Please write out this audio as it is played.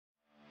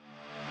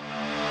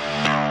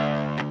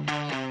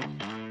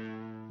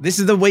This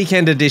is the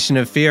weekend edition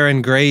of Fear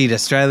and Greed,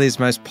 Australia's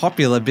most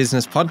popular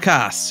business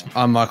podcast.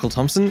 I'm Michael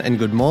Thompson, and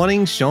good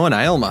morning, Sean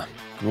Aylmer.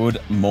 Good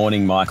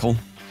morning, Michael.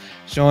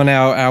 Sean,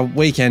 our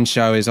weekend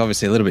show is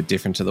obviously a little bit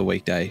different to the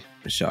weekday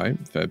show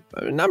for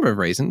a number of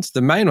reasons.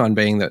 The main one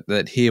being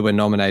that here we're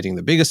nominating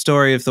the biggest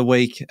story of the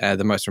week,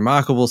 the most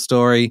remarkable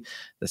story,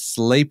 the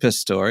sleeper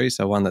story,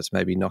 so one that's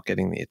maybe not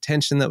getting the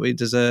attention that we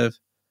deserve.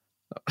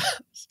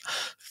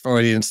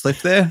 Freudian slip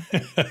there.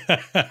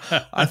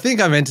 I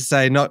think I meant to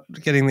say not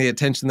getting the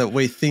attention that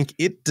we think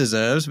it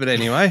deserves, but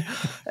anyway.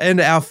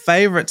 And our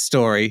favourite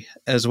story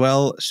as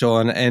well,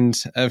 Sean, and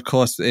of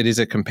course it is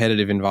a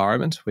competitive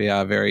environment. We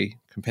are very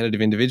competitive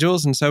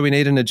individuals, and so we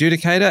need an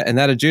adjudicator, and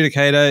that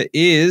adjudicator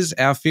is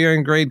our Fear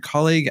and Greed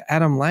colleague,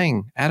 Adam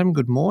Lang. Adam,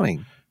 good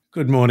morning.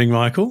 Good morning,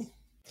 Michael.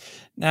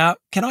 Now,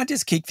 can I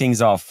just kick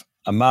things off?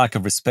 A mark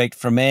of respect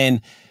for a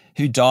man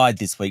who died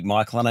this week,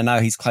 Michael, and I know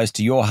he's close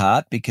to your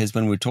heart because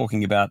when we were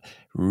talking about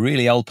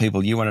really old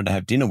people you wanted to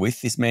have dinner with,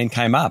 this man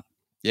came up.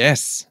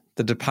 Yes,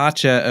 the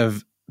departure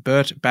of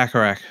Burt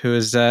Bacharach, who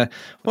is, it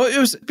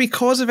was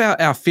because of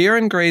our Fear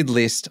and Greed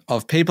list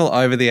of people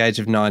over the age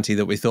of 90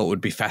 that we thought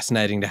would be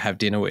fascinating to have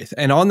dinner with.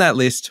 And on that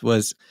list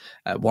was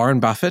Warren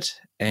Buffett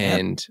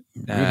and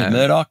Rupert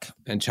Murdoch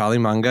and Charlie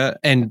Munger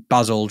and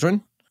Buzz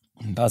Aldrin.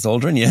 Buzz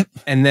Aldrin, yep.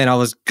 And then I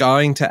was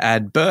going to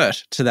add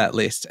Bert to that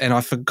list, and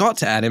I forgot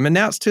to add him, and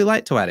now it's too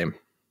late to add him.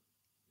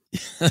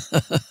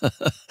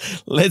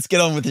 Let's get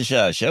on with the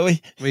show, shall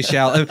we? We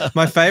shall.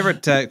 My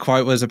favourite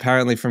quote was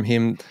apparently from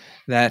him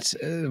that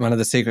one of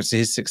the secrets to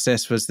his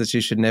success was that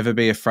you should never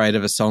be afraid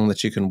of a song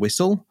that you can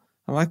whistle.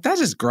 I'm like, that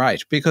is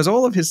great, because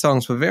all of his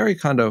songs were very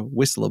kind of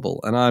whistleable,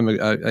 and I'm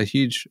a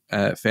huge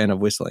fan of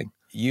whistling.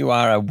 You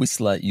are a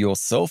whistler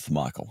yourself,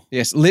 Michael.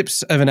 Yes,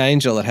 lips of an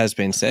angel, it has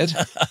been said.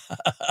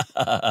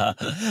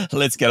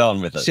 Let's get on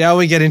with it. Shall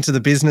we get into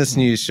the business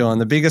news, Sean?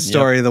 The biggest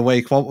story of the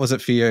week, what was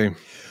it for you?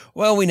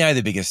 Well, we know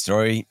the biggest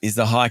story is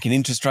the hike in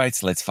interest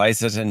rates, let's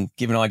face it, and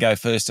given I go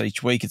first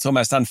each week, it's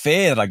almost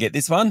unfair that I get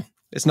this one.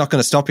 It's not going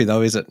to stop you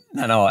though, is it?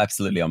 No,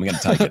 absolutely. I'm going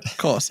to take it. Of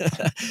course.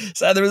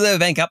 So the Reserve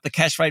Bank upped the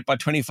cash rate by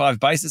 25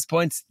 basis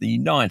points, the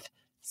ninth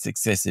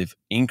successive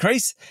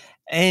increase,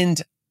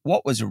 and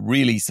what was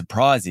really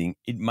surprising,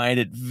 it made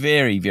it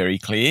very, very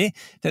clear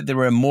that there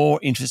were more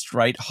interest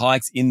rate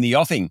hikes in the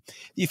offing.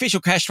 The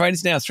official cash rate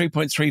is now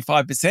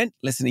 3.35%.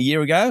 Less than a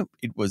year ago,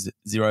 it was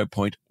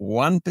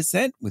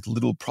 0.1% with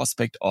little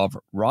prospect of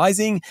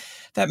rising.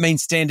 That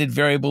means standard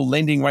variable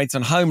lending rates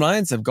on home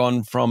loans have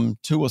gone from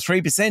 2 or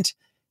 3% to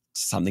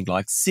something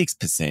like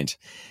 6%.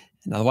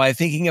 Another way of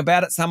thinking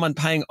about it, someone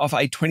paying off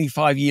a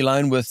 25-year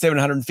loan worth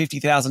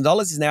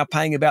 $750,000 is now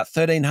paying about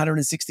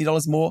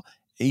 $1,360 more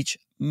each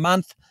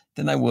month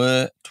than they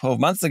were 12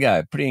 months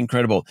ago. Pretty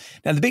incredible.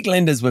 Now, the big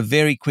lenders were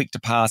very quick to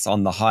pass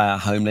on the higher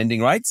home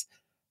lending rates,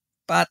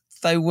 but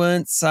they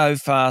weren't so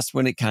fast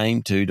when it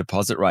came to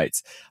deposit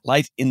rates.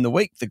 Late in the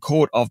week, the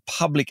Court of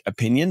Public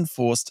Opinion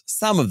forced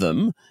some of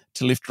them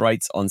to lift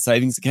rates on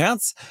savings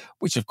accounts,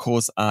 which of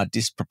course are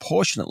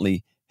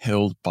disproportionately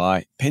held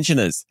by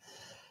pensioners.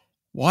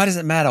 Why does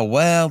it matter?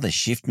 Well, the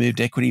shift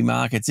moved equity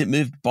markets, it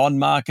moved bond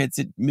markets,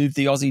 it moved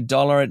the Aussie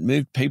dollar, it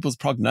moved people's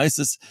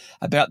prognosis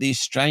about the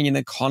Australian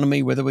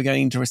economy, whether we're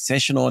going into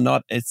recession or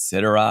not,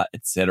 etc.,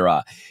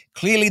 etc.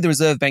 Clearly, the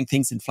Reserve Bank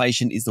thinks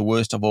inflation is the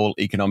worst of all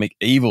economic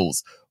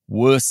evils,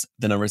 worse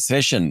than a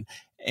recession,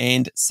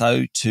 and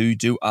so too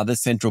do other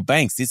central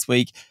banks. This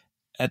week,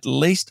 at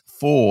least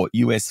 4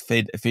 US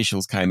Fed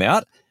officials came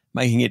out,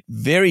 making it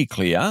very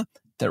clear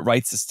that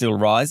rates are still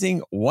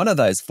rising. One of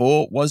those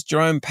 4 was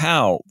Jerome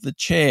Powell, the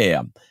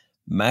chair.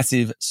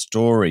 Massive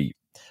story.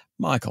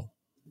 Michael.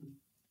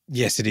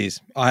 Yes, it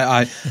is.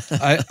 I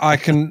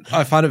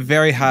find it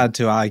very hard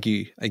to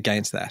argue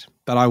against that,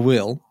 but I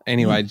will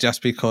anyway,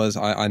 just because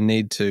I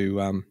need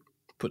to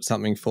put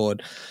something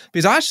forward,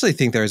 because I actually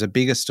think there is a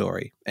bigger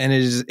story, and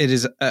it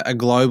is a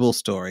global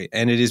story,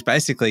 and it is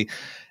basically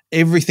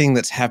everything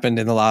that's happened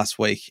in the last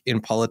week in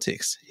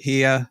politics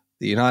here,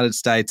 the United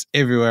States,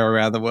 everywhere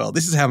around the world.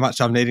 This is how much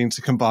I'm needing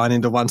to combine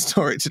into one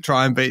story to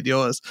try and beat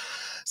yours.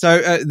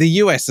 So the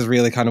US is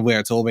really kind of where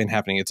it's all been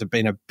happening. It's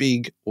been a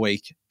big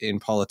week in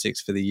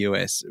politics for the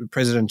US.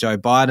 President Joe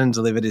Biden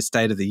delivered his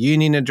State of the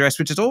Union address,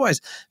 which is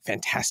always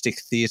fantastic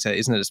theatre,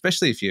 isn't it?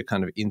 Especially if you're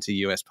kind of into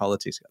US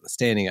politics. You got the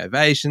standing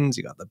ovations,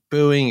 you got the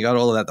booing, you got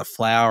all of that, the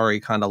flowery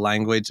kind of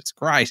language. It's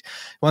great.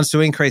 He wants to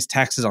increase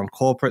taxes on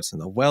corporates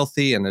and the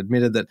wealthy, and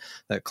admitted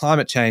that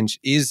climate change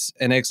is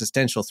an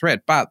existential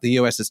threat, but the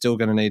US is still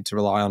going to need to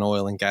rely on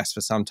oil and gas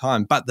for some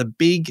time. But the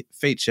big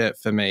feature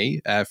for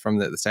me from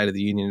the State of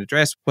the Union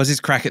address was his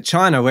crack at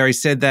China, where he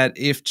said that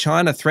if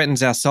China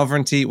threatens our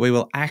sovereignty, we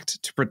will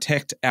act to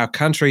protect our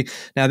country.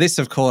 Now, this,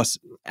 of course,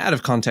 out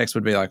of context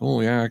would be like,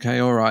 oh, yeah, okay,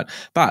 all right.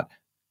 But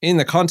in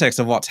the context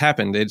of what's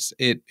happened,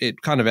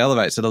 it kind of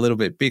elevates it a little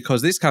bit,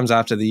 because this comes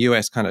after the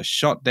US kind of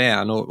shot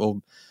down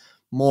or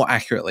more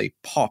accurately,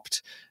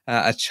 popped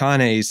a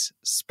Chinese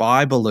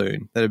spy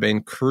balloon that had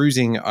been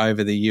cruising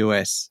over the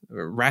US,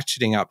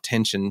 ratcheting up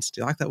tensions. Do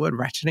you like that word,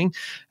 ratcheting?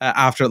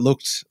 After it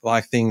looked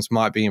like things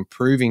might be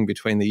improving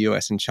between the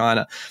US and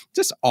China,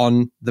 just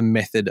on the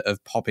method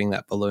of popping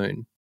that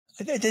balloon.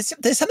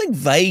 There's something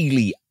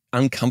vaguely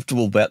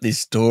uncomfortable about this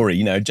story.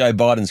 You know, Joe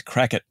Biden's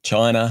crack at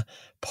China,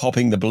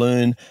 popping the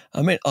balloon.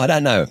 I mean, I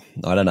don't know.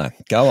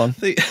 Go on.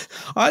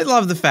 I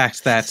love the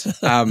fact that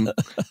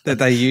that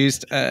they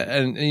used,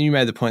 and you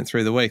made the point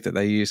through the week that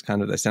they used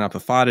they sent up a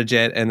fighter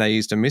jet and they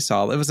used a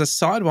missile. It was a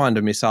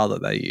Sidewinder missile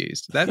that they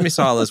used. That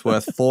missile is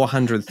worth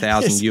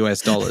 $400,000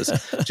 US dollars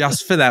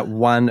just for that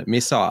one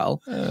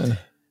missile.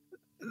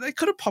 They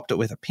could have popped it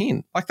with a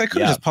pin. Like they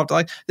could have just popped it.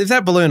 Like if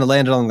that balloon had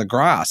landed on the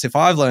grass, if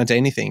I've learned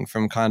anything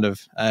from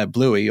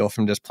Bluey or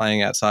from just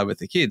playing outside with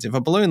the kids, if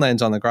a balloon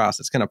lands on the grass,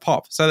 it's going to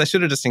pop. So they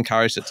should have just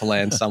encouraged it to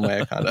land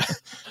somewhere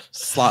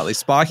slightly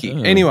spiky.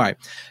 Anyway,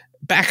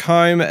 back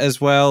home as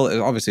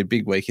well, obviously a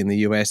big week in the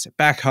US.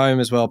 Back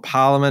home as well,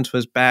 Parliament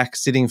was back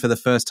sitting for the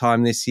first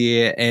time this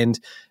year, and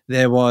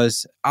there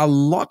was a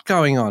lot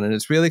going on, and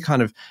it's really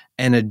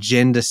an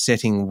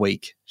agenda-setting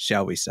week,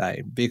 shall we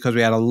say, because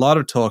we had a lot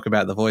of talk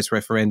about the voice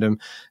referendum,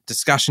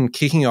 discussion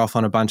kicking off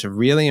on a bunch of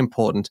really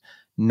important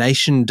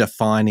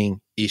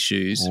nation-defining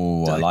issues.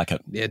 Oh, I like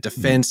it. Yeah,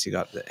 defense, you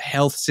got the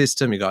health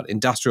system, you got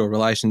industrial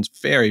relations,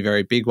 very,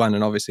 very big one,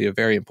 and obviously a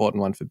very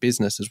important one for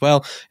business as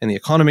well, and the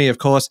economy, of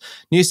course.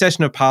 New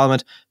session of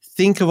Parliament.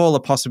 Think of all the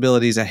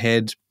possibilities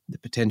ahead, the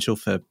potential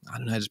for,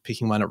 just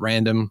picking one at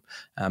random,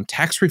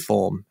 tax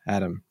reform,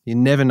 Adam. You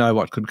never know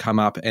what could come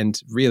up,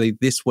 and really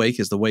this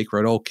week is the week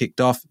where it all kicked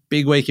off.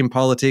 Big week in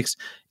politics,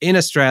 in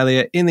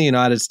Australia, in the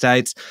United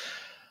States.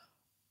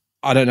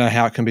 I don't know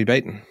how it can be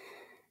beaten.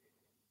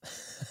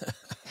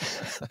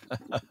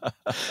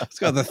 It's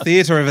got the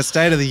theatre of a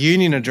State of the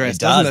Union address,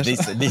 doesn't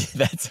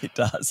it? It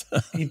does.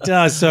 It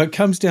does. So it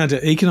comes down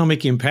to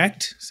economic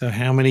impact. So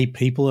how many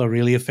people are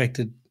really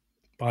affected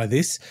by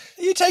this?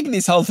 Are you taking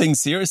this whole thing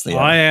seriously?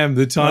 I am.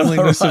 The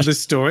timeliness of the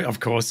story. Of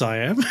course I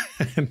am.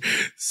 And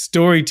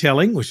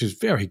storytelling, which is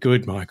very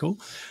good, Michael,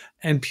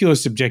 and pure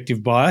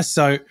subjective bias.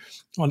 So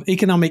on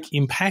economic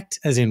impact,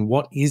 as in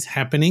what is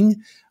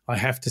happening, I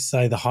have to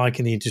say the hike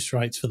in the interest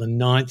rates for the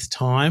 9th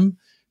time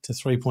to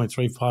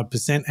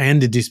 3.35%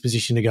 and a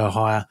disposition to go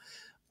higher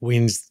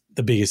wins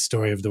the biggest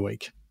story of the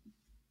week.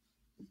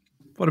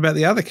 What about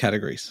the other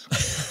categories?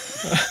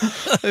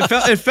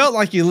 It felt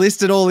like you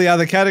listed all the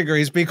other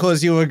categories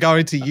because you were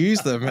going to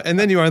use them, and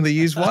then you only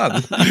use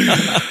one.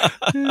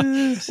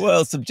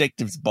 Well,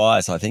 subjective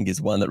bias, I think, is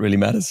one that really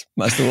matters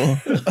most of all.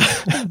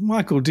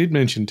 Michael did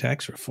mention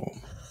tax reform.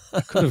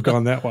 I could have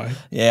gone that way.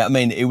 Yeah, I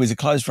mean, it was a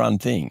close-run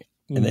thing.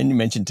 And then you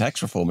mentioned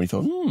tax reform and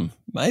you thought,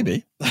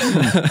 maybe.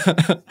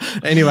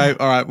 Anyway,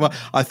 all right. Well,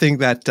 I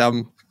think that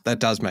that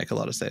does make a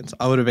lot of sense.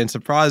 I would have been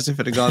surprised if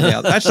it had gone the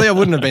other. Actually, I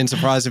wouldn't have been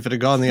surprised if it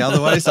had gone the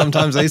other way.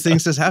 Sometimes these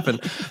things just happen.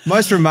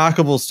 Most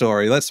remarkable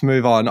story. Let's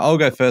move on. I'll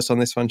go first on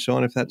this one,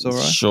 Sean, if that's all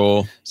right.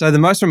 Sure. So the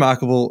most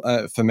remarkable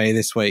for me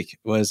this week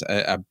was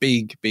a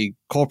big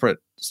corporate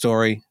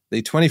story.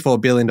 The $24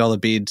 billion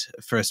bid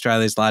for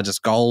Australia's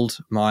largest gold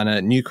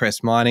miner,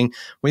 Newcrest Mining.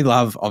 We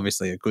love,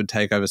 obviously, a good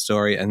takeover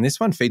story, and this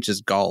one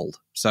features gold.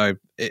 So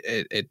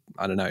it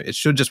I don't know, it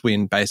should just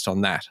win based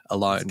on that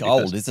alone. It's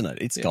gold, isn't it?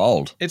 It's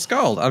gold. It's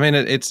gold. I mean,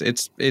 it's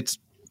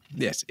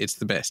yes, it's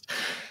the best.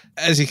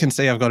 As you can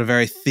see, I've got a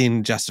very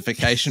thin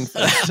justification for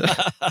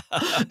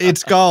that.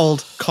 It's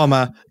gold,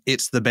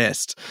 it's the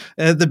best.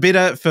 The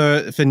bidder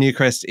for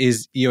Newcrest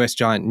is US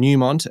giant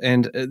Newmont,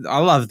 and I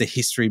love the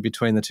history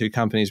between the two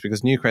companies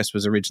because Newcrest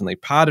was originally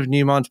part of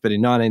Newmont, but in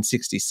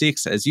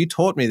 1966, as you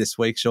taught me this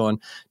week, Sean,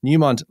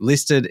 Newmont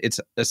listed its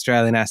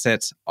Australian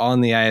assets on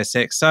the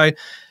ASX. So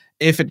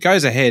if it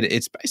goes ahead,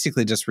 it's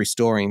basically just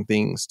restoring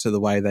things to the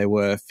way they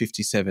were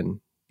 57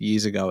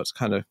 years ago. It's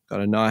kind of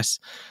got a nice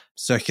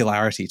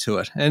circularity to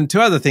it. And two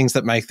other things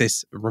that make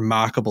this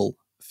remarkable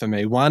for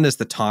me. One is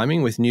the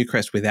timing with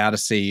Newcrest without a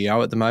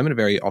CEO at the moment, a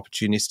very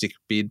opportunistic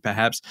bid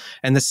perhaps.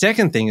 And the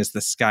second thing is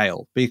the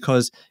scale,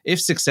 because if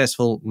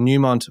successful,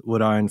 Newmont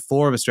would own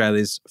 4 of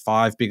Australia's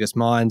 5 biggest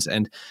mines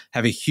and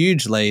have a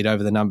huge lead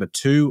over the number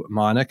 2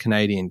 miner,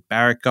 Canadian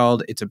Barrick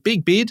Gold. It's a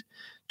big bid,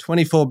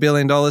 $24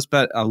 billion,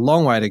 but a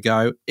long way to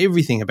go.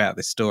 Everything about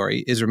this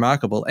story is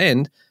remarkable,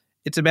 and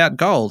it's about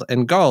gold,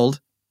 and gold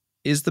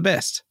is the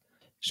best.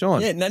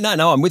 Sean. Yeah,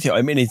 no, I'm with you.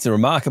 I mean, it's a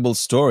remarkable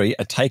story,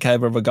 a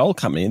takeover of a gold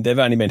company, and they've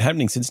only been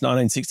happening since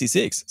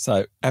 1966.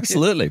 So,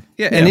 absolutely.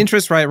 Yeah, and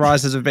interest rate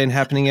rises have been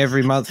happening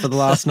every month for the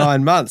last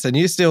 9 months, and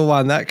you still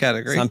won that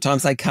category.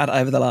 Sometimes they cut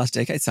over the last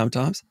decade,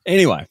 sometimes.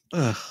 Anyway,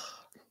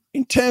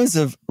 in terms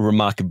of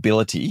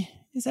remarkability,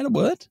 is that a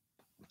word?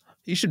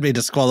 You should be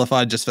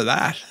disqualified just for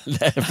that.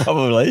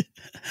 Probably.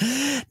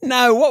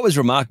 No, what was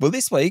remarkable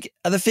this week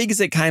are the figures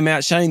that came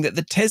out showing that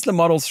the Tesla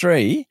Model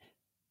 3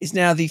 is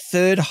now the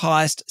 3rd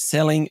highest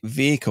selling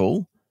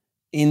vehicle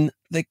in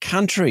the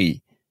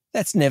country.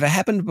 That's never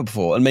happened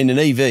before. I mean, an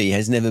EV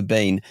has never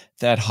been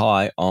that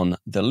high on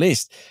the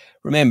list.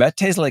 Remember,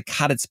 Tesla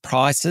cut its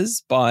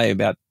prices by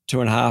about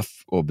 2.5%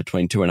 or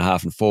between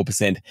 2.5% and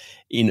 4%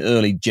 in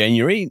early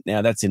January.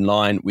 Now, that's in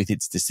line with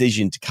its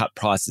decision to cut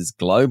prices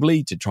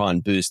globally to try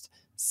and boost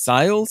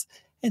sales.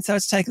 And so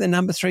it's taken the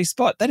number 3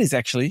 spot. That is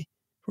actually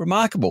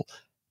remarkable.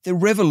 The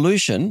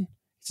revolution,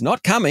 it's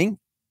not coming.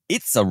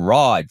 It's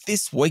arrived.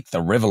 This week,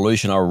 the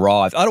revolution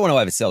arrived. I don't want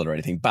to oversell it or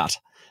anything, but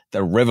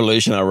the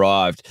revolution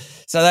arrived.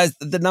 So those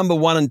the number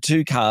 1 and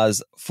 2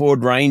 cars,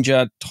 Ford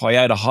Ranger,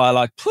 Toyota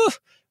Hilux,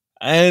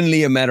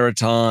 only a matter of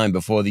time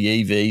before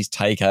the EVs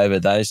take over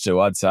those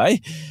two, I'd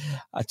say.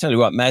 I tell you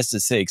what, Mazda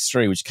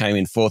CX-3, which came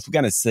in 4th, we're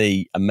going to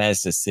see a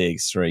Mazda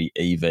CX-3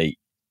 EV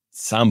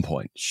some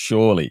point,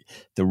 surely.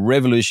 The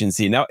revolution's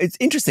here. Now, it's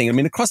interesting. I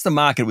mean, across the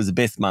market, it was the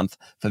best month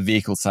for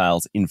vehicle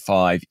sales in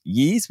 5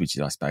 years, which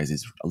I suppose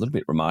is a little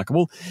bit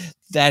remarkable.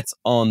 That's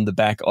on the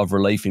back of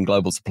relief in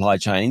global supply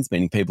chains,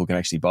 meaning people can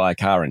actually buy a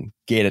car and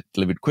get it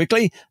delivered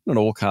quickly. Not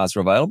all cars are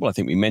available. I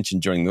think we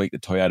mentioned during the week the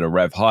Toyota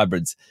RAV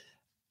hybrids,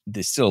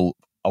 there's still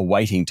a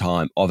waiting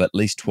time of at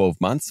least 12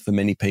 months for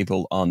many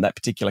people on that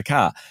particular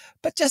car.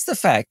 But just the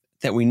fact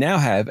that we now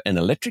have an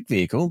electric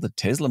vehicle, the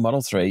Tesla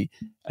Model 3,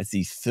 as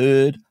the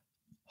 3rd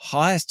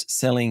highest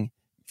selling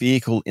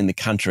vehicle in the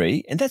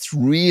country, and that's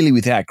really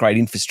without great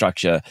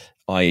infrastructure,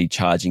 i.e.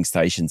 charging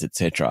stations,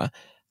 etc.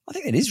 I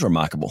think it is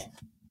remarkable.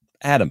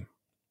 Adam.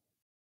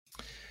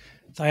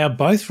 They are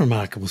both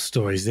remarkable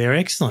stories. They're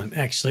excellent,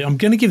 actually. I'm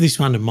going to give this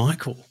one to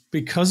Michael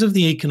because of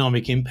the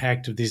economic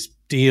impact of this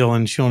deal.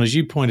 And Sean, as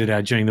you pointed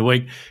out during the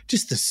week,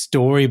 just the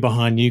story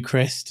behind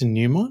Newcrest and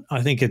Newmont,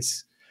 I think it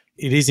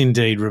is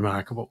indeed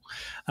remarkable.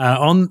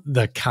 On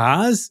the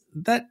cars,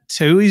 that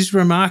too is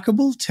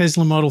remarkable,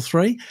 Tesla Model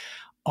 3.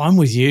 I'm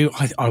with you.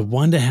 I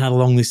wonder how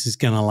long this is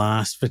going to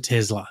last for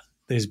Tesla.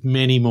 There's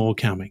many more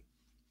coming.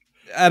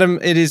 Adam,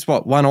 it is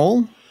what,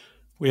 1-1?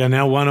 We are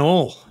now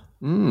 1-1.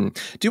 Do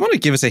you want to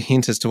give us a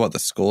hint as to what the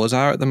scores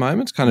are at the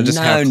moment? Kind of just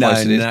how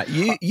close it is?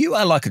 No. You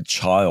are like a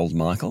child,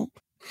 Michael.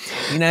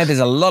 You know, there's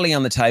a lolly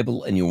on the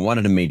table and you want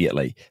it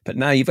immediately. But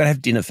no, you've got to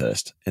have dinner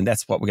first. And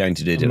that's what we're going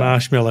to do today.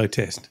 Marshmallow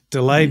test.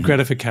 Delayed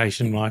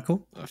gratification,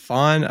 Michael.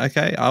 Fine.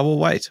 Okay. I will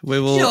wait. We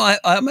will. You know,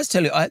 I must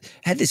tell you, I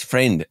had this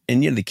friend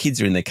and, the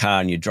kids are in their car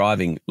and you're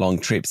driving long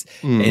trips.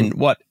 And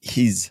what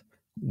his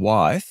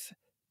wife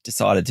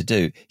decided to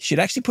do, she'd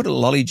actually put a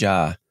lolly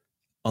jar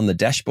on the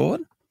dashboard.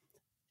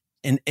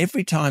 And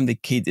every time the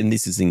kids, and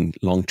this is in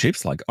long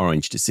trips like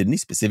Orange to Sydney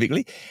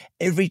specifically,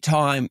 every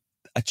time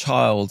a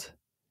child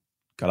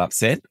got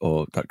upset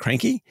or got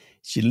cranky,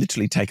 she'd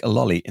literally take a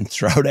lolly and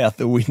throw it out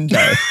the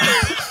window.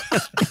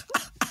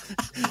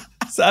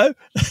 So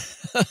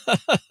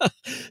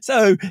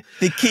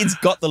the kids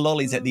got the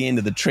lollies at the end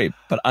of the trip,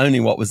 but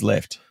only what was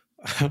left.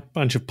 A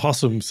bunch of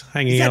possums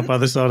hanging out by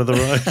the side of the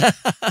road.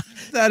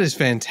 That is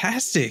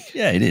fantastic.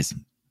 Yeah, it is.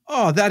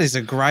 Oh, that is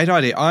a great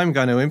idea. I'm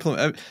going to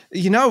implement.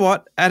 You know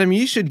what, Adam?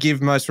 You should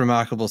give most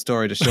remarkable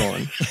story to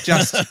Sean,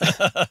 just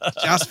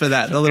for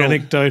that. The little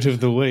anecdote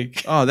of the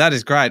week. Oh, that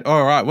is great.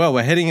 All right. Well,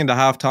 we're heading into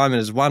halftime, and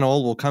it's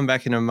 1-1. We'll come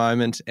back in a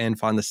moment and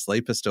find the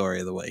sleeper story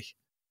of the week.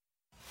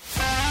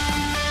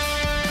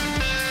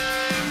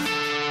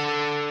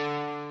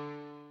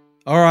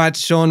 All right,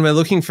 Sean, we're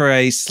looking for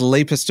a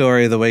sleeper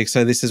story of the week.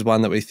 So this is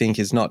one that we think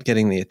is not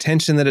getting the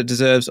attention that it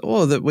deserves,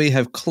 or that we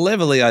have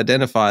cleverly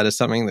identified as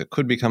something that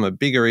could become a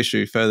bigger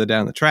issue further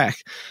down the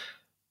track.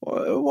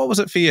 What was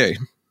it for you?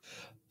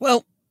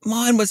 Well,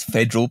 mine was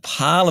federal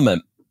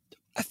parliament.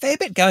 A fair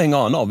bit going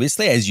on,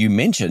 obviously, as you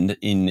mentioned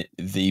in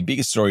the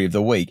biggest story of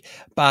the week,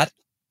 but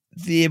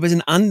there was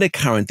an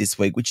undercurrent this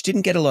week which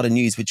didn't get a lot of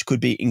news, which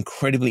could be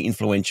incredibly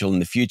influential in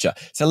the future.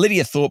 So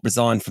Lydia Thorpe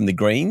resigned from the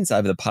Greens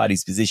over the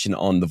party's position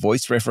on the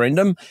Voice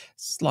referendum.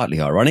 Slightly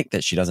ironic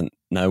that she doesn't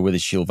know whether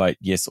she'll vote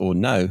yes or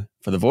no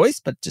for the Voice,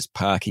 but just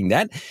parking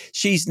that.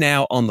 She's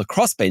now on the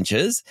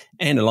crossbenches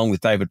and along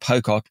with David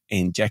Pocock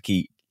and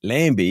Jackie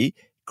Lambie,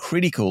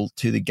 critical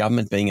to the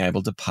government being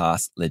able to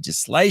pass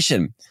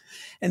legislation.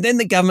 And then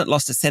the government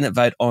lost a Senate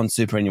vote on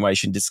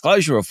superannuation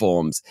disclosure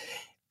reforms.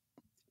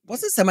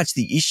 Wasn't so much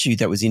the issue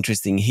that was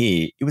interesting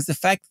here. It was the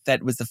fact that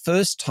it was the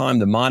first time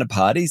the minor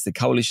parties, the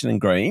Coalition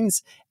and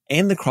Greens,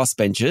 and the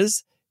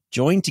crossbenchers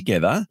joined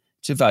together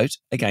to vote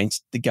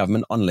against the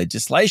government on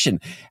legislation.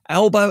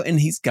 Albo and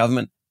his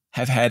government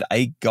have had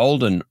a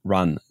golden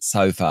run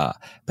so far.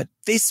 But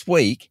this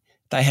week,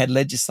 they had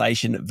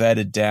legislation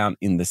voted down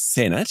in the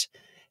Senate.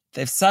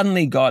 They've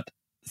suddenly got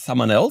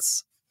someone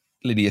else,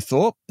 Lydia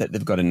Thorpe, that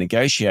they've got to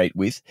negotiate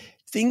with.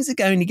 Things are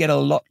going to get a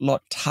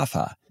lot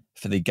tougher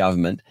for the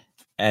government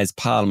as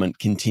Parliament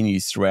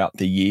continues throughout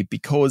the year,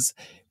 because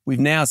we've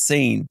now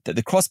seen that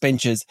the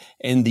crossbenchers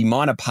and the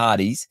minor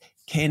parties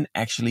can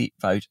actually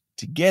vote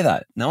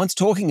together. No one's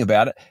talking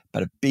about it,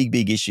 but a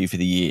big issue for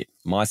the year.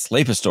 My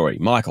sleeper story,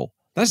 Michael.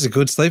 That's a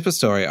good sleeper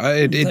story.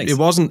 It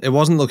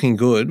wasn't looking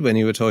good when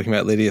you were talking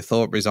about Lydia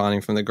Thorpe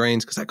resigning from the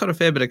Greens, because that got a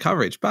fair bit of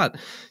coverage, but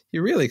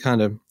you really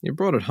you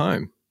brought it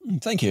home.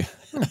 Thank you.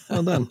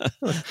 Well done.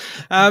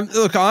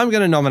 Look, I'm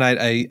going to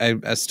nominate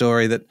a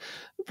story that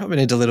Probably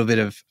need a little bit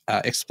of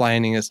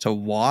explaining as to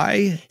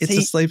why it's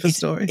a sleeper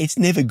story. It's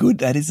never good,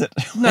 that, is it?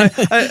 No,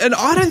 and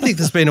I don't think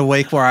there's been a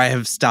week where I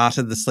have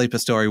started the sleeper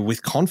story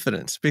with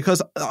confidence,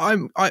 because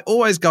I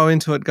always go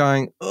into it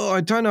going, oh,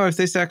 I don't know if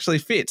this actually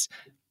fits.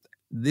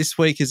 This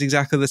week is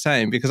exactly the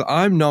same, because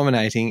I'm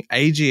nominating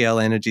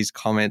AGL Energy's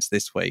comments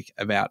this week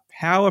about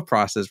power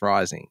prices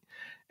rising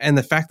and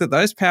the fact that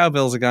those power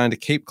bills are going to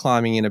keep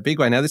climbing in a big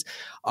way. Now,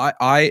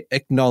 I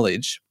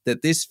acknowledge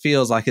that this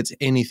feels like it's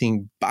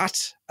anything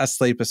but a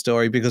sleeper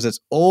story, because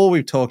it's all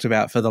we've talked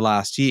about for the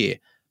last year.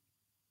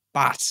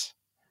 But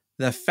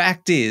the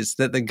fact is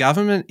that the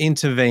government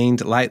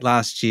intervened late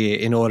last year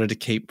in order to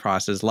keep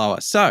prices lower.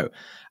 So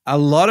a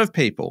lot of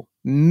people,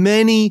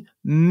 many,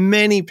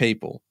 many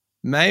people,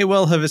 may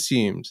well have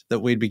assumed that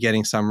we'd be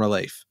getting some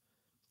relief.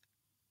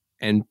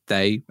 And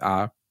they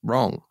are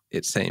wrong,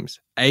 it seems.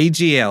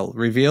 AGL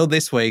revealed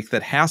this week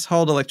that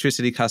household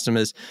electricity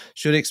customers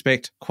should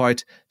expect,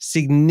 quote,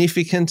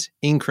 significant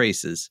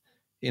increases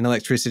in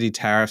electricity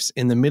tariffs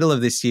in the middle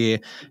of this year.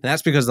 And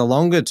that's because the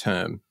longer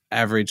term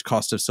average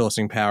cost of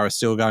sourcing power is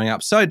still going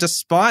up. So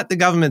despite the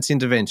government's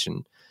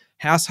intervention,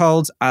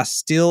 households are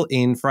still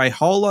in for a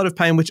whole lot of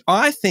pain, which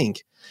I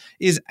think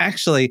is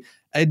actually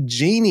a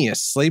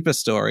genius sleeper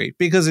story,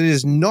 because it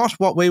is not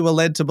what we were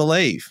led to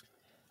believe.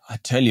 I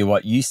tell you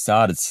what, you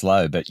started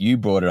slow, but you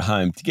brought it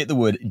home. To get the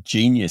word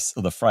genius,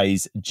 or the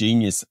phrase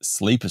genius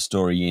sleeper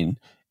story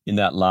in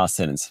that last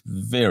sentence,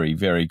 very,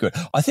 very good.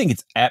 I think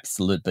it's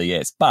absolute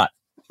BS, but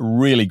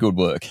really good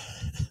work.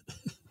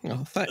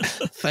 Oh,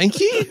 thank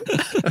you.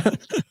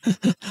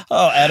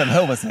 Oh, Adam,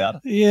 help us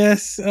out.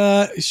 Yes,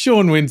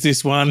 Sean wins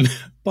this one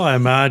by a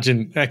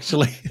margin,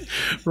 actually.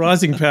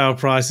 Rising power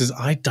prices,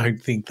 I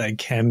don't think they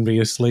can be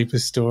a sleeper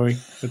story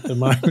at the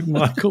moment,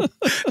 Michael,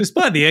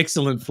 despite the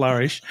excellent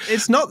flourish.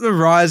 It's not the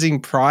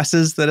rising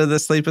prices that are the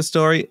sleeper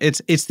story.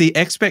 It's the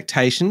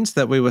expectations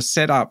that we were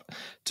set up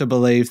to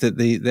believe that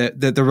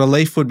the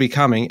relief would be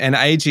coming, and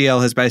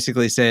AGL has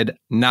basically said,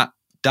 nah,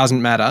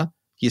 doesn't matter.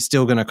 You're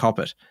still going to cop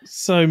it.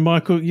 So,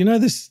 Michael, you know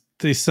this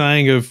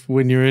saying of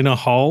when you're in a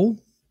hole,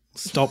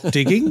 stop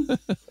digging?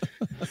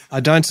 I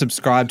don't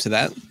subscribe to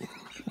that.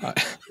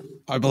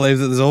 I believe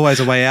that there's always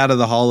a way out of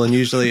the hole, and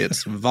usually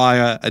it's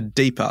via a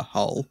deeper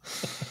hole.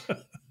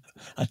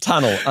 A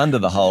tunnel under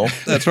the hole.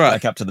 That's right.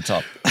 Back up to the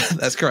top.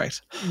 That's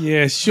correct.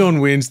 Yeah,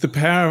 Sean wins. The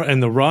power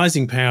and the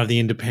rising power of the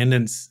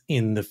independents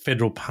in the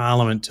federal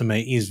parliament, to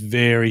me, is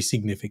very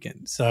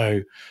significant.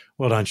 So,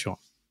 well done, Sean.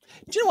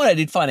 Do you know what I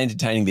did find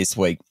entertaining this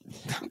week?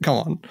 Come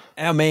on.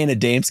 Our man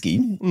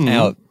Adamski,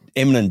 our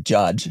eminent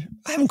judge,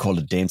 I haven't called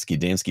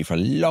Adamski for a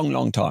long,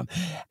 long time.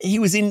 He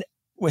was in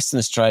Western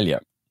Australia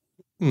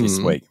this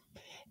week,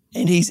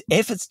 and his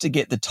efforts to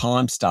get the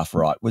time stuff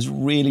right was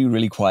really,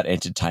 really quite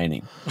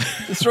entertaining.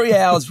 The 3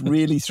 hours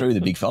really threw the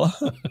big fella.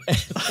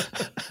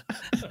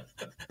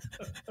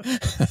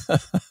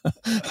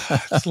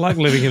 It's like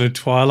living in a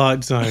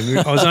twilight zone.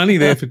 I was only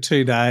there for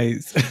 2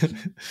 days.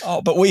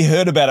 Oh, but we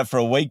heard about it for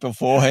a week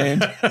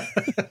beforehand.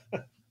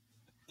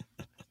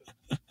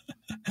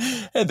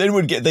 And then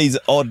we'd get these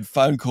odd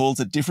phone calls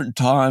at different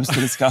times to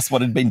discuss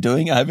what had been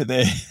doing over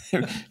there.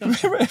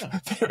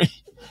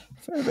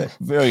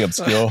 Very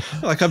obscure.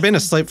 Like, I've been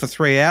asleep for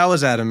 3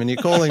 hours, Adam, and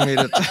you're calling me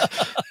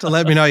to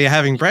let me know you're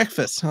having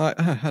breakfast. I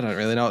don't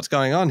really know what's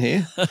going on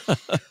here.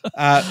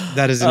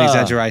 That is an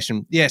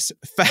exaggeration. Yes,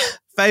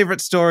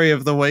 favourite story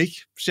of the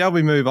week. Shall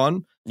we move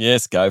on?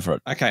 Yes, go for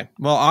it. Okay.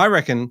 Well, I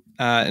reckon,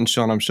 and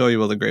Sean, I'm sure you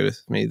will agree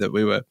with me, that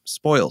we were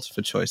spoiled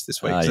for choice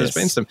this week. Yes.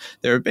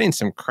 There have been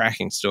some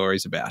cracking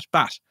stories about,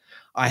 but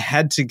I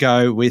had to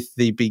go with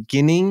the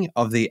beginning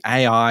of the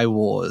AI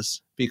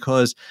wars,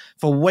 because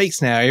for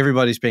weeks now,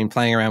 everybody's been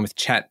playing around with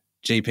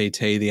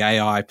ChatGPT, the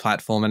AI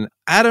platform, and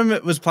Adam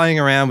was playing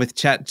around with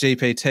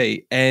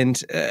ChatGPT, and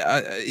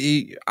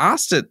he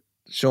asked it,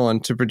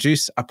 Sean, to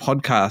produce a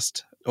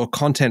podcast or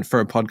content for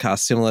a podcast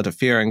similar to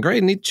Fear and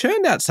Greed, and he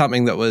churned out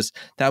something that was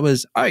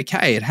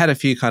okay. It had a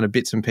few kind of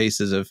bits and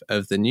pieces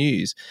of the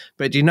news,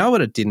 but do you know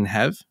what it didn't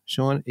have,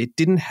 Sean? It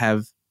didn't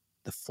have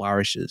the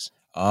flourishes.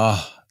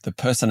 Oh, the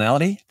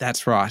personality?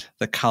 That's right,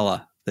 the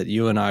colour that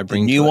you and I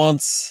bring. The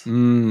nuance.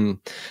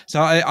 So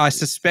I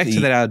suspect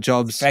that our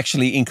jobs...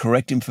 Factually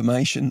incorrect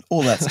information,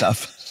 all that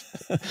stuff.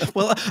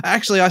 Well,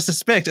 actually, I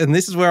suspect, and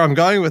this is where I'm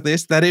going with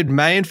this, that it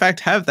may in fact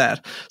have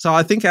that. So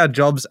I think our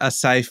jobs are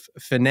safe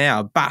for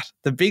now. But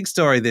the big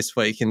story this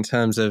week in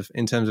terms of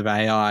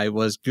AI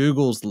was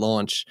Google's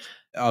launch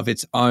of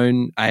its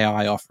own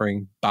AI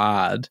offering,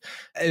 Bard.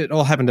 It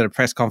all happened at a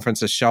press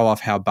conference to show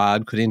off how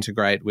Bard could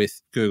integrate with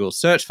Google's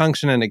search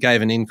function, and it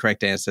gave an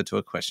incorrect answer to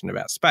a question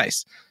about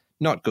space.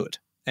 Not good.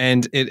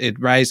 And it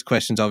raised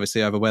questions,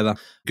 obviously, over whether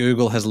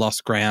Google has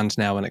lost ground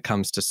now when it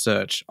comes to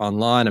search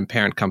online, and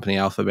parent company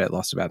Alphabet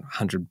lost about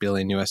 $100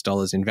 billion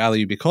in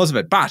value because of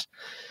it. But,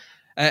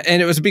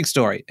 and it was a big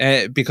story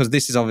because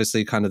this is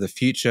obviously kind of the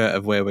future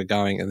of where we're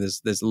going. And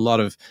there's a lot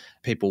of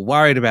people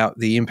worried about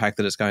the impact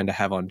that it's going to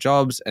have on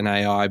jobs and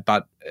AI.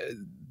 But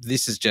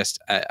this is just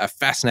a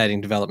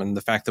fascinating development.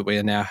 The fact that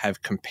we now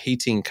have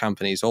competing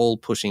companies all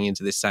pushing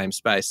into this same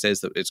space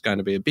says that it's going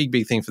to be a big,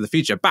 big thing for the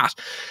future. But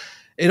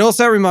it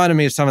also reminded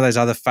me of some of those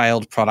other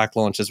failed product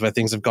launches where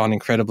things have gone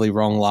incredibly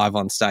wrong live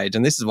on stage.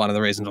 And this is one of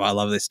the reasons why I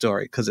love this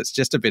story, because it's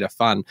just a bit of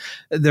fun.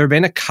 There have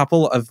been a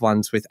couple of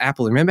ones with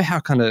Apple. Remember how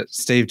kind of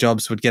Steve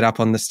Jobs would get up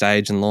on the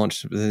stage and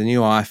launch the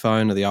new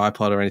iPhone or the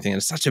iPod or anything, and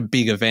it's such a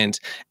big event,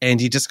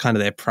 and you're just kind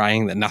of there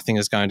praying that nothing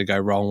is going to go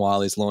wrong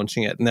while he's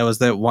launching it. And there was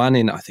that one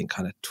in, I think,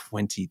 kind of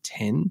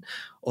 2010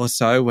 or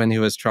so when he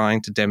was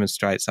trying to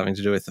demonstrate something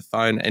to do with the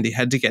phone, and he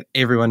had to get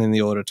everyone in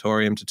the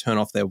auditorium to turn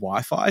off their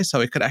Wi-Fi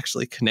so he could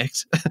actually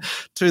connect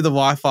to the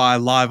Wi-Fi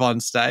live on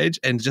stage.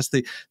 And just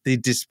the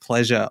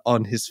displeasure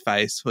on his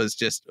face was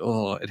just,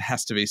 it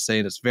has to be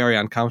seen. It's very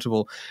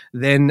uncomfortable.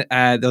 Then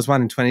there was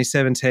one in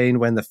 2017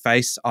 when the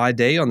Face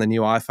ID on the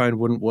new iPhone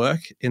wouldn't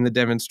work in the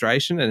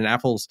demonstration, and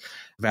Apple's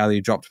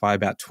value dropped by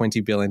about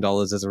 $20 billion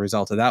as a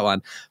result of that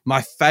one.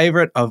 My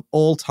favorite of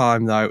all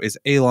time, though, is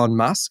Elon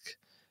Musk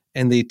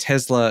and the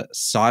Tesla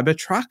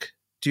Cybertruck.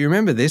 Do you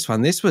remember this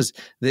one? This was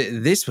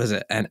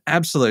an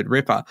absolute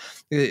ripper.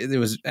 It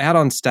was out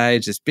on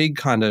stage, this big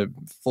kind of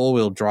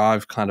four-wheel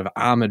drive kind of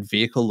armored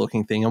vehicle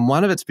looking thing. And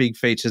one of its big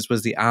features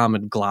was the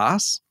armored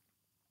glass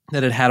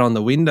that it had on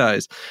the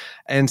windows.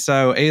 And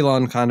so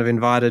Elon kind of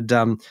invited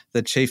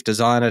the chief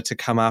designer to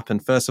come up,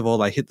 and first of all,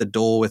 they hit the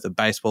door with a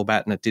baseball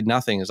bat and it did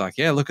nothing. It's like,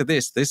 yeah, look at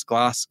this. This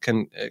glass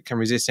can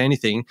resist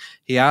anything.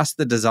 He asked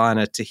the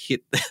designer to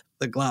hit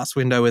the glass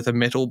window with a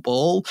metal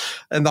ball,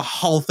 and the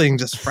whole thing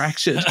just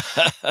fractured.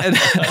 And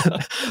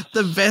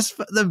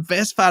the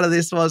best part of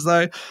this was,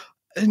 though,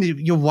 and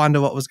you wonder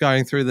what was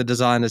going through the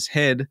designer's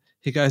head.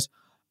 He goes,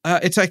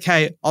 it's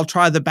okay, I'll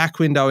try the back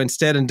window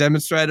instead and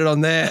demonstrate it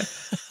on there.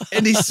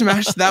 And he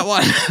smashed that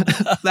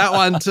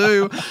one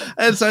too.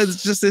 And so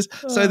it's just this.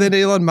 So then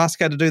Elon Musk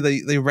had to do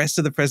the rest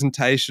of the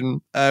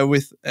presentation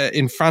with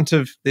in front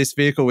of this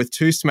vehicle with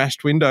two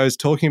smashed windows,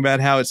 talking about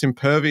how it's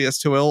impervious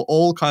to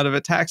all kind of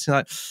attacks.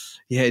 And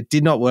yeah, it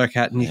did not work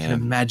out. And you can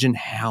imagine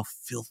how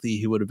filthy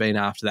he would have been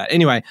after that.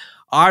 Anyway,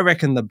 I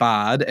reckon the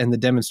Bard and the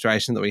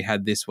demonstration that we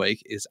had this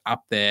week is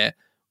up there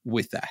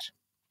with that.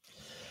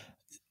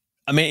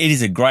 I mean, it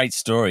is a great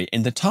story,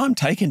 and the time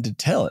taken to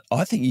tell it,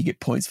 I think you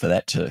get points for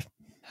that too.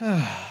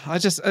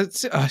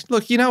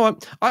 Look, you know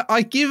what?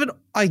 I give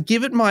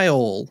it my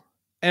all,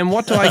 and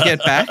what do I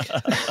get back?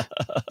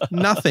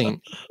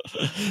 Nothing.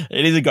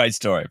 It is a great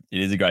story.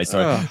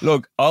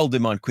 Look, I'll do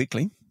mine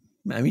quickly,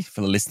 maybe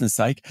for the listeners'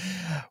 sake.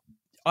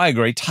 I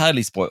agree,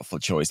 totally spoilt for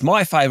choice.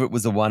 My favourite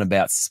was the one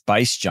about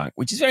space junk,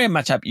 which is very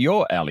much up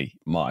your alley,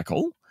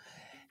 Michael.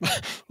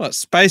 What,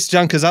 space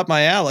junk is up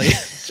my alley?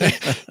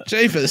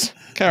 Jeepers.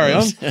 Carry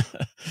on.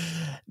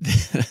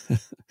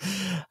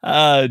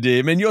 Oh, dear.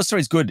 I mean, your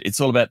story's good.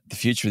 It's all about the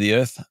future of the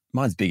Earth.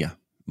 Mine's bigger.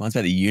 Mine's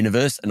about the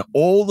universe and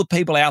all the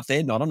people out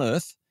there, not on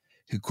Earth,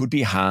 who could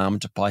be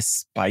harmed by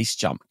space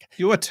junk.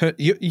 You are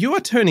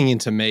turning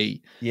into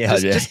me. Yeah,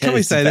 just can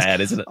we say bad,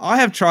 this? Isn't it? I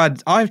have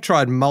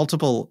tried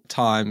multiple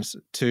times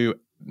to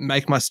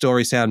make my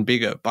story sound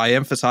bigger by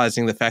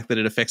emphasizing the fact that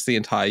it affects the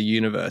entire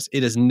universe.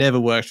 It has never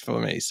worked for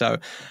me. So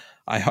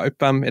I hope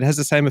it has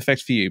the same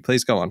effect for you.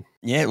 Please go on.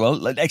 Yeah,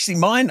 well, actually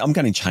mine, I'm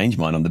going to change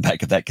mine on the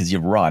back of that because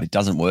you're right, it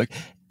doesn't work.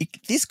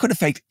 This could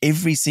affect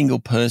every single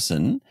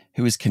person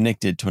who is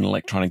connected to an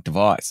electronic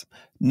device,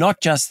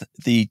 not just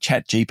the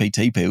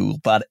ChatGPT people,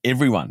 but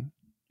everyone.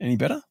 Any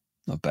better?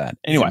 Not bad.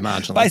 Anyway,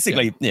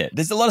 basically,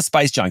 there's a lot of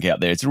space junk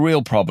out there. It's a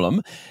real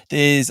problem.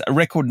 There's a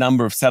record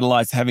number of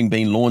satellites having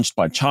been launched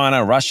by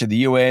China, Russia, the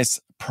US,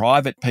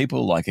 private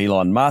people like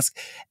Elon Musk,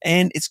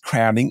 and it's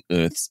crowding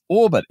Earth's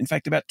orbit. In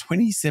fact, about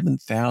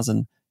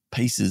 27,000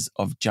 pieces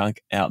of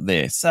junk out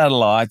there.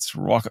 Satellites,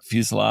 rocket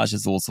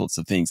fuselages, all sorts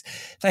of things.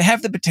 They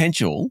have the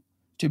potential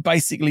to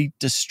basically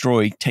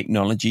destroy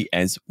technology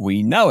as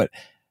we know it.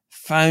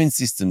 Phone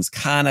systems,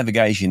 car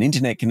navigation,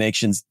 internet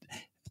connections,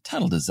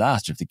 total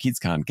disaster if the kids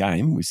can't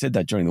game. We said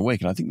that during the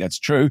week, and I think that's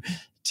true.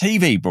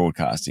 TV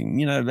broadcasting,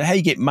 how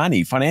you get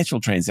money,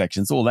 financial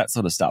transactions, all that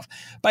sort of stuff.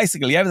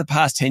 Basically, over the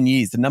past 10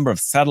 years, the number of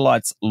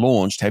satellites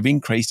launched have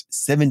increased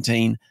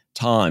 17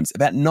 times.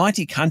 About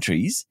 90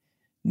 countries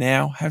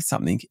now have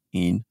something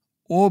in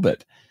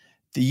orbit.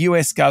 The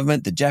US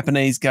government, the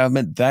Japanese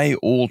government, they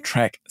all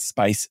track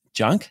space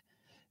junk.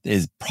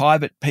 There's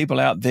private people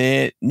out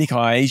there. Nick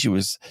Iasia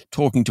was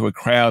talking to a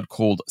crowd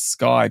called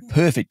Sky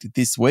Perfect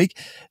this week.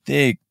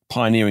 They're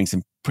pioneering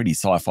some pretty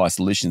sci-fi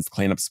solutions to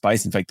clean up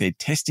space. In fact, they're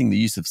testing the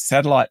use of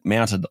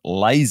satellite-mounted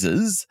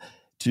lasers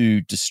to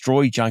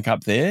destroy junk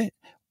up there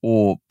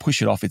or push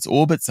it off its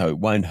orbit so it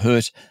won't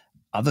hurt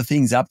other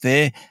things up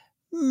there.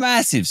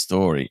 Massive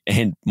story.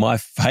 And my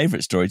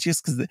favourite story,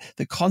 just because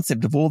the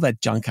concept of all that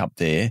junk up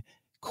there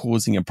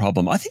causing a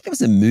problem. I think there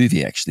was a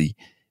movie, actually,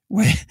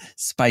 where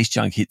space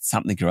junk hit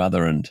something or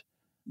other, and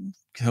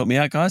help me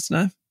out, guys.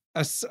 No.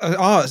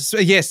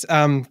 Yes.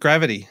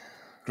 Gravity.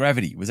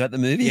 Gravity, was that the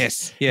movie?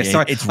 Yes. Yeah,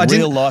 sorry, it's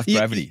real life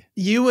Gravity.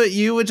 You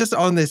were just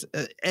on this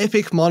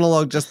epic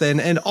monologue just then,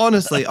 and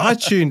honestly, I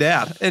tuned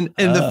out. And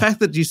the fact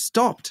that you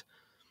stopped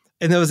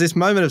And there was this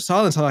moment of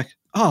silence. I'm like,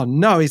 oh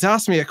no, he's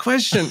asked me a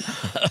question.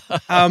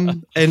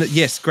 And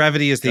yes,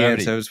 gravity is the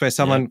answer. It was where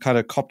someone kind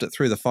of copped it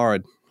through the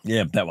forehead.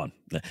 Yeah, that one.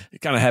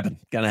 Gonna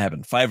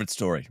happen. Favorite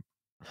story.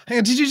 Hang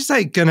on, did you just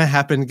say gonna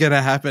happen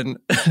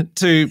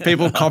to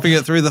people copping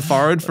it through the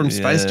forehead from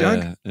Space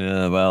Junk?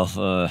 Yeah,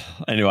 well,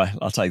 anyway,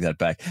 I'll take that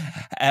back.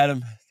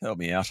 Adam, help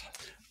me out.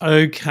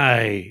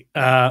 Okay.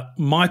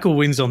 Michael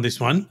wins on this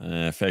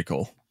one. Fair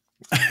call.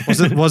 Was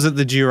it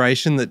the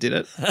duration that did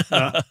it?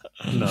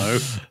 No.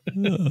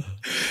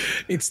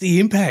 It's the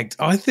impact.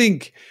 I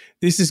think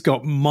this has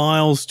got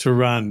miles to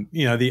run.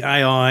 You know, the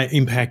AI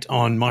impact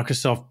on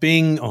Microsoft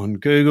Bing, on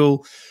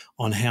Google,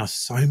 on how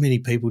so many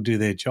people do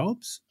their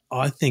jobs.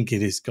 I think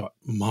it has got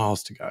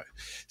miles to go.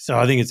 So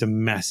I think it's a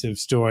massive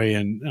story,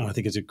 and I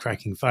think it's a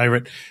cracking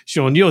favourite.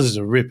 Sean, yours is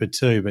a ripper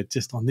too, but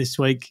just on this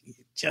week, you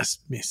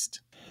just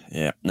missed.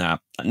 Yeah, no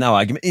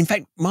argument. In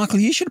fact, Michael,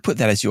 you should put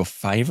that as your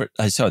favourite,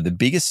 the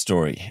biggest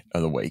story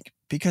of the week,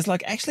 because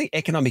actually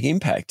economic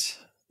impact.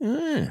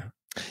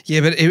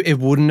 Yeah, but it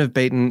wouldn't have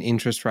beaten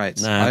interest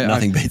rates. No,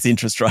 nothing beats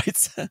interest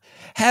rates.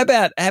 How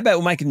about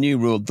we'll make a new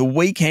rule? The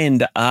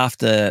weekend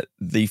after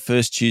the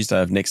first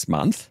Tuesday of next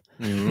month.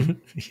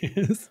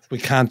 Yes. We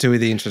can't do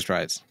with the interest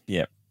rates.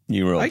 Yeah,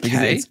 new rule. Okay.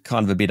 Because it's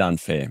kind of a bit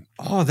unfair.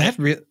 Oh, that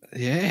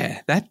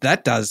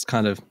does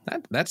kind of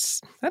that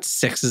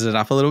sexes it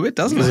up a little bit,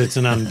 doesn't it? Because it's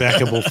an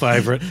unbackable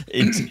favourite.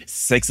 It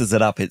sexes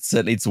it up. It's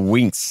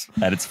Winx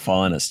at its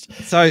finest.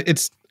 So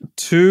it's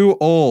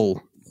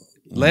 2-2.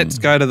 Let's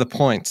go to the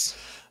points.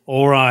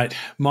 All right,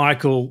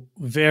 Michael,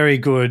 very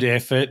good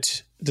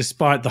effort.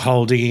 Despite the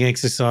hole digging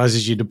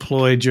exercises you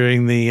deployed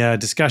during the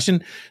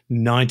discussion,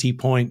 90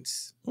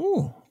 points.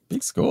 Oh,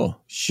 big score.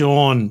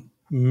 Sean,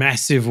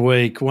 massive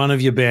week. One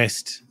of your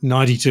best,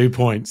 92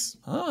 points.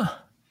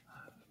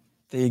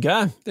 There you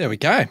go. There we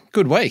go.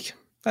 Good week.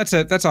 That's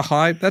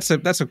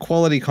a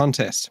quality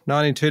contest.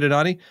 92 to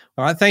 90.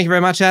 All right. Thank you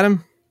very much,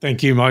 Adam.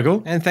 Thank you,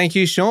 Michael. And thank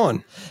you,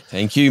 Sean.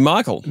 Thank you,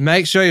 Michael.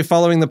 Make sure you're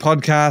following the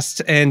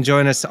podcast and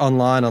join us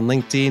online on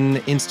LinkedIn,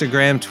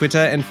 Instagram, Twitter,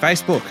 and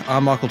Facebook.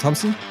 I'm Michael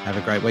Thompson. Have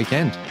a great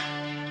weekend.